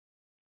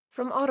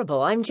From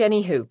Audible, I'm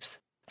Jenny Hoops.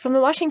 From the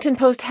Washington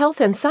Post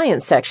Health and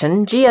Science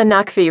section, Gia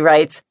Naqvi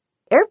writes,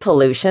 Air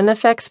pollution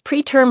affects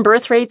preterm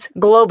birth rates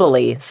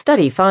globally,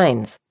 study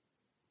finds.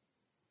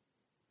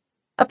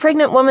 A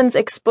pregnant woman's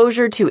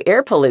exposure to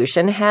air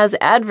pollution has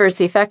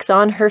adverse effects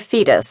on her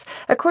fetus,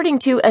 according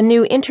to a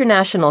new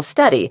international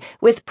study,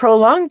 with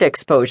prolonged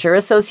exposure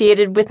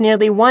associated with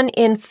nearly 1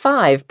 in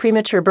 5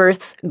 premature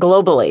births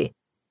globally.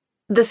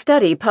 The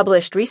study,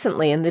 published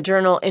recently in the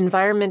journal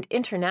Environment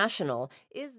International, is